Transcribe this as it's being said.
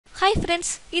Hi friends,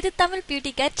 இது Tamil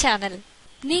beauty care channel.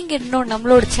 நீங்க இன்னும்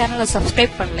நம்மளோட சேனலை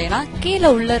சப்ஸ்கிரைப் பண்ணலைனா கீழே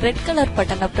உள்ள ரெட் கலர்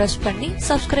பட்டனை பிரஸ் பண்ணி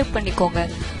சப்ஸ்கிரைப் பண்ணிக்கோங்க.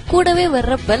 கூடவே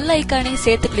வர்ற பெல் ஐகானையும்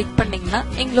சேர்த்து கிளிக் பண்ணீங்கன்னா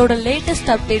எங்களோட லேட்டஸ்ட்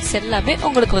அப்டேட்ஸ் எல்லாமே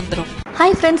உங்களுக்கு வந்துடும்.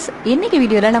 ஹாய் ஃப்ரெண்ட்ஸ், இன்னைக்கு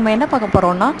வீடியோவில் நம்ம என்ன பார்க்க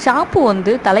போறோம்னா,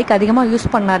 ஷாம்பு தலைக்கு அதிகமாக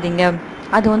யூஸ் பண்ணாதீங்க.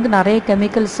 அது நிறைய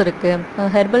கெமிக்கல்ஸ் இருக்குது.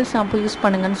 ஹெர்பல் ஷாம்பு யூஸ்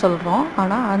பண்ணுங்கன்னு சொல்கிறோம்.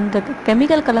 ஆனால் அந்த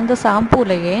கெமிக்கல் கலந்த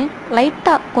ஷாம்பூலையே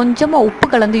லைட்டாக கொஞ்சமாக உப்பு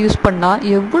கலந்து யூஸ் பண்ணால்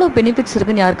எவ்வளோ பெனிஃபிட்ஸ்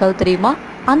இருக்குன்னு யாருக்காவது தெரியுமா?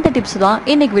 அந்த டிப்ஸ் தான்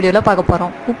இன்னைக்கு வீடியோவில் பார்க்க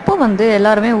போகிறோம். உப்பு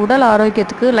எல்லாருமே உடல்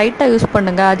ஆரோக்கியத்துக்கு லைட்டாக யூஸ்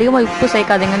பண்ணுங்க, அதிகமாக உப்பு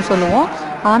சேர்க்காதீங்கன்னு சொல்லுவோம்.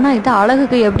 ஆனால் இது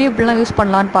அழகுக்கு எப்படி எப்படிலாம் யூஸ்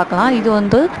பண்ணலான்னு பார்க்கலாம்.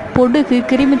 இது பொடுகு,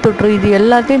 கிருமி தொற்று இது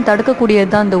எல்லாத்தையும்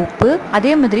தடுக்கக்கூடியது தான் இந்த உப்பு.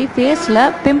 அதே மாதிரி ஃபேஸில்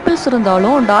பிம்பிள்ஸ்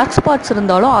இருந்தாலும் டார்க் ஸ்பாட்ஸ்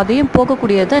இருந்தாலும் அதையும்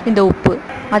போக்கக்கூடியது இந்த உப்பு.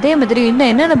 அதே மாதிரி இன்னும்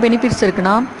என்னென்ன பெனிஃபிட்ஸ்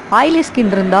இருக்குன்னா, ஆயிலி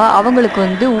ஸ்கின் இருந்தால்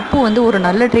அவங்களுக்கு உப்பு ஒரு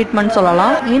நல்ல ட்ரீட்மெண்ட்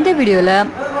சொல்லலாம். இந்த வீடியோவில்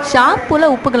ஷாம்பூல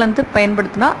உப்பு கலந்து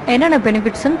பயன்படுத்தினா என்னென்ன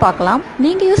பெனிஃபிட்ஸ்ன்னு பார்க்கலாம்.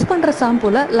 நீங்கள் யூஸ் பண்ணுற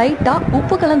ஷாம்பூல லைட்டாக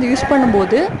உப்பு கலந்து யூஸ்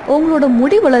பண்ணும்போது உங்களோட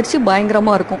முடி வளர்ச்சி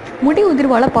பயங்கரமாக இருக்கும். முடி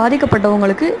உதிர்வால்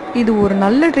பாதிக்கப்பட்டவங்களுக்கு இது ஒரு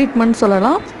நல்ல ட்ரீட்மெண்ட்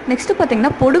சொல்லலாம். நெக்ஸ்ட்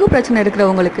பார்த்தீங்கன்னா, பொடுகு பிரச்சனை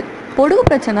இருக்கிறவங்களுக்கு பொடுகு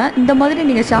பிரச்சனை இந்த மாதிரி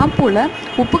நீங்கள் ஷாம்பூவில்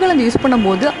உப்பு கலந்து யூஸ்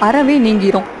பண்ணும்போது அறவே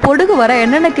நீங்கிரும். பொடுகு வர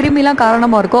என்னென்ன கிருமிலாம்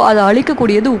காரணமாக இருக்கோ அதை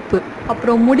அழிக்கக்கூடியது உப்பு.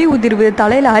 அப்புறம் முடி உதிர்வு,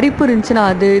 தலையில் அரிப்பு இருந்துச்சுன்னா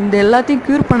அது இந்த எல்லாத்தையும்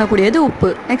க்யூர் பண்ணக்கூடியது உப்பு.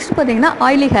 நெக்ஸ்ட் பார்த்தீங்கன்னா,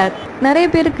 ஆயிலி ஹேர். நிறைய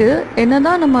பேருக்கு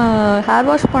என்னதான் நம்ம ஹேர்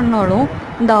வாஷ் பண்ணாலும்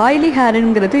இந்த ஆயிலி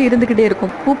ஹேருங்கிறது இருந்துக்கிட்டே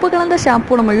இருக்கும். உப்பு கலந்த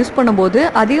ஷாம்பூ நம்ம யூஸ் பண்ணும்போது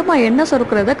அதிகமாக எண்ணெய்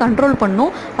சுரக்கிறத கண்ட்ரோல்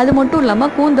பண்ணும். அது மட்டும்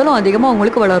இல்லாமல் கூந்தலும் அதிகமாக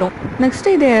உங்களுக்கு வளரும்.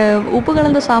 நெக்ஸ்ட்டு இது உப்பு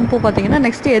கலந்த ஷாம்பூ பார்த்தீங்கன்னா,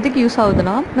 நெக்ஸ்ட்டு எதுக்கு யூஸ்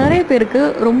ஆகுதுன்னா, நிறைய பேருக்கு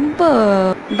ரொம்ப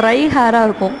ட்ரை ஹேராக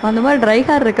இருக்கும். அந்த மாதிரி ட்ரை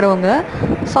ஹேர் இருக்கிறவங்க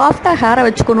சாஃப்டாக ஹேரை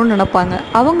வச்சுக்கணும்னு நினைப்பாங்க.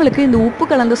 அவங்களுக்கு இந்த உப்பு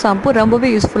கலந்த ஷாம்பூ ரொம்பவே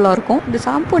யூஸ்ஃபுல்லாக இருக்கும். இந்த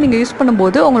ஷாம்பூ நீங்கள் யூஸ்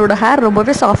பண்ணும்போது உங்களோட ஹேர்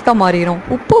ரொம்பவே சாஃப்டாக மாறிடும்.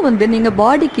 உப்பு நீங்கள்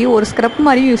பாடிக்கு ஒரு ஸ்க்ரப்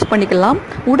மாதிரியும் யூஸ் பண்ணிக்கலாம்.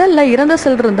 உடலில் இறந்த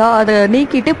செல் இருந்தால் அதை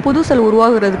நீக்கிட்டு புது செல்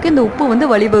உருவாகிறதுக்கு இந்த உப்பு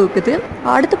வழிவகுக்குது.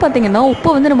 அடுத்து பார்த்தீங்கன்னா,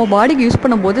 உப்பு நம்ம பாடிக்கு யூஸ்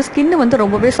பண்ணும்போது ஸ்கின்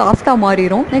ரொம்பவே சாஃப்டாக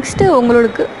மாறிடும். நெக்ஸ்ட்டு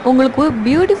உங்களுக்கு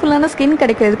பியூட்டிஃபுல்லான ஸ்கின்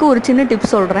கிடைக்கிறதுக்கு ஒரு சின்ன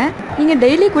டிப்ஸ் சொல்கிறேன். நீங்கள்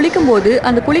டெய்லி குளிக்கும்போது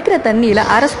அந்த குளிக்கிற தண்ணியில்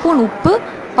 1/2 ஸ்பூன் உப்பு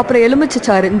அப்புறம்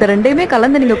எலுமிச்சைச்சாறு இந்த ரெண்டையுமே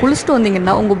கலந்து நீங்கள் குளிச்சுட்டு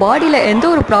வந்தீங்கன்னா உங்கள் பாடியில் எந்த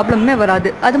ஒரு ப்ராப்ளமுமே வராது.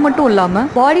 அது மட்டும் இல்லாமல்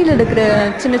பாடியில் இருக்கிற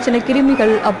சின்ன சின்ன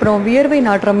கிருமிகள் அப்புறம் வியர்வை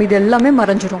நாற்றம் இது எல்லாமே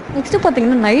மறைஞ்சிரும். நெக்ஸ்ட்டு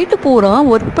பார்த்தீங்கன்னா, நைட்டு பூரா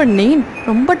ஒர்க் பண்ணி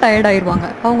ரொம்ப டயர்டாயிருவாங்க.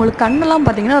 அவங்களுக்கு கண்ணெல்லாம்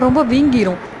பார்த்தீங்கன்னா ரொம்ப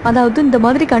வீங்கிரும். அதாவது இந்த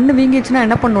மாதிரி கண்ணு வீங்கிடுச்சுன்னா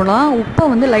என்ன பண்ணணும்னா,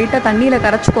 உப்பை லைட்டாக தண்ணியில்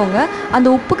கரைச்சிக்கோங்க. அந்த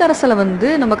உப்பு கரைசலை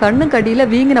நம்ம கண்ணுக்கு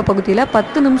அடியில் வீங்கின பகுதியில்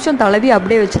 10 நிமிஷம் தடவி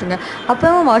அப்படியே வச்சுருங்க.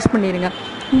 அப்புறமா வாஷ் பண்ணிடுங்க.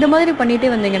 இந்த மாதிரி பண்ணிகிட்டே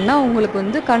வந்தீங்கன்னா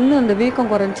உங்களுக்கு கண்ணு அந்த வீக்கம்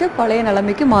குறைஞ்சி பழைய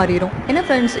நிலைமைக்கு மாறிடும். ஏன்னா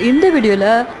ஃப்ரெண்ட்ஸ், இந்த வீடியோவில்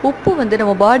உப்பு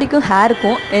நம்ம பாடிக்கும்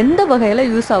ஹேருக்கும் எந்த வகையில்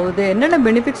யூஸ் ஆகுது, என்னென்ன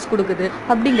பெனிஃபிட்ஸ் கொடுக்குது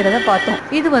அப்படிங்கிறத பார்த்தோம்.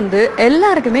 இது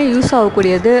எல்லாருக்குமே யூஸ்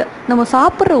ஆகக்கூடியது. நம்ம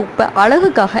சாப்பிட்ற உப்பை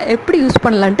அழகுக்காக எப்படி யூஸ்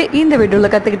பண்ணலான்ட்டு இந்த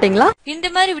வீடியோவில் கற்றுக்கிட்டீங்களா? இந்த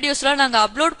மாதிரி வீடியோஸ்லாம் நாங்க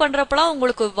அப்லோட் பண்றப்பலாம்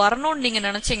உங்களுக்கு வரணும்னு நீங்க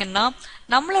நினைச்சீங்கன்னா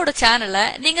நம்மளோட சேனலை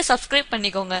நீங்க சப்ஸ்கிரைப்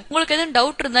பண்ணிக்கோங்க. உங்களுக்கு எதுவும்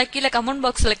டவுட் இருந்தா கீழே கமெண்ட்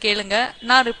பாக்ஸ்ல கேளுங்க,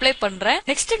 நான் ரிப்ளை பண்றேன்.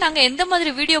 நெக்ஸ்ட் நாங்க எந்த மாதிரி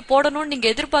வீடியோ போடணும்னு நீங்க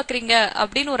எதிர்பார்க்கறீங்க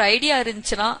அப்படின்னு ஒரு ஐடியா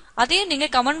இருந்துச்சுன்னா அதையும் நீங்க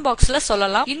கமெண்ட் பாக்ஸ்ல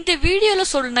சொல்லலாம். இந்த வீடியோல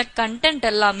சொன்ன கண்டென்ட்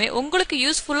எல்லாமே உங்களுக்கு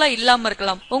யூஸ்ஃபுல்லா இல்லாம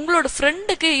இருக்கலாம். உங்களோட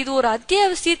ஃப்ரெண்டுக்கு இது ஒரு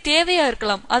அத்தியாவசிய தேவையா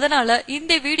இருக்கலாம். அதனால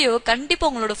இந்த வீடியோ கண்டிப்பா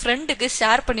உங்களோட ஃப்ரெண்டுக்கு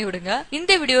ஷேர் பண்ணி விடுங்க.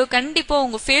 இந்த வீடியோ கண்டிப்பா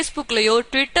உங்க Facebookலயோ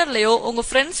ட்விட்டர்லயோ உங்க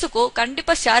ஃப்ரெண்ட்ஸுக்கோ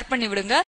கண்டிப்பா ஷேர் பண்ணி விடுங்க.